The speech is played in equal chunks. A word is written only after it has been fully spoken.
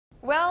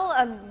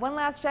one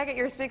last check at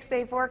your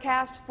 6-day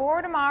forecast.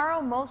 For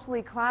tomorrow,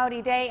 mostly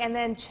cloudy day, and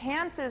then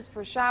chances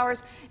for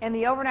showers in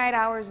the overnight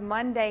hours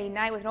Monday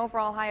night with an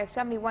overall high of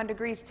 71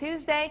 degrees.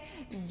 Tuesday,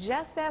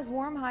 just as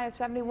warm, high of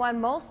 71.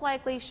 Most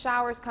likely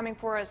showers coming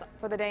for us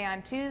for the day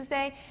on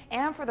Tuesday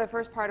and for the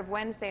first part of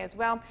Wednesday as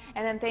well.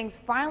 And then things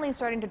finally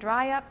starting to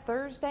dry up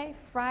Thursday,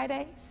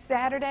 Friday,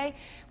 Saturday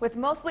with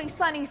mostly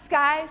sunny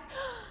skies.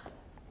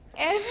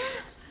 And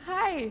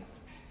hi.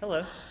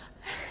 Hello.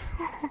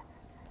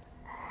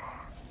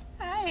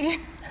 Hi.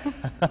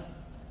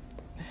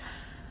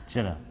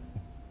 Jenna,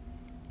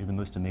 you're the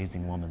most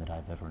amazing woman that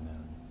I've ever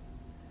known.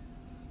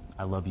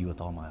 I love you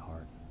with all my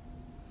heart,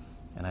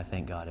 and I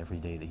thank God every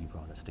day that He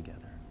brought us together.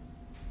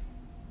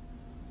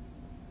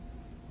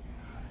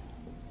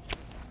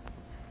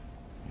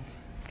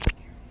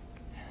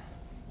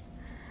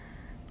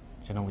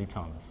 Jenna Lee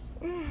Thomas.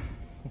 Will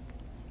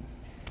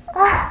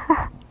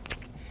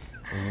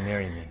you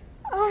marry me?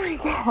 Oh my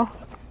gosh.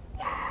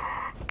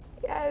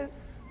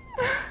 Yes.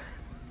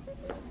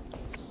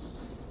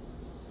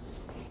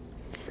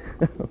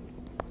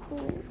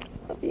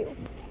 Love you.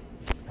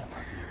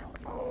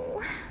 I love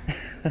Oh.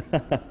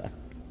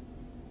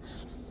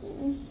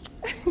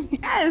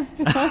 Yes.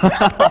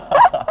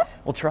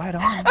 Well, try it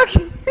on.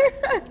 Okay.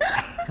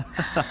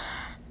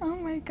 Oh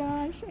my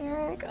gosh,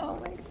 Eric. Oh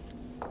my gosh.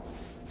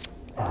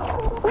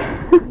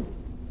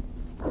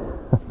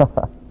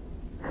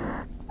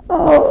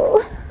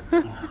 Oh.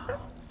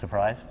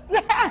 Surprised?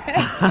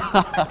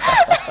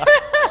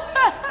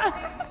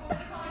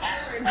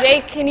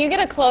 Jake, can you get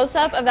a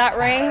close-up of that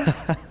ring?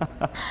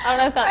 I don't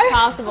know if that's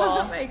possible.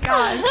 Oh my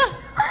gosh.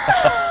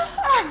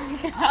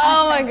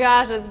 Oh my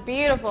gosh, it's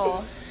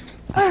beautiful.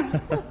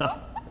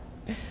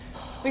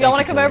 We all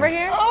want to come over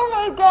here? Oh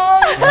my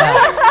gosh.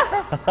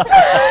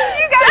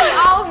 You guys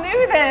all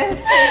knew this.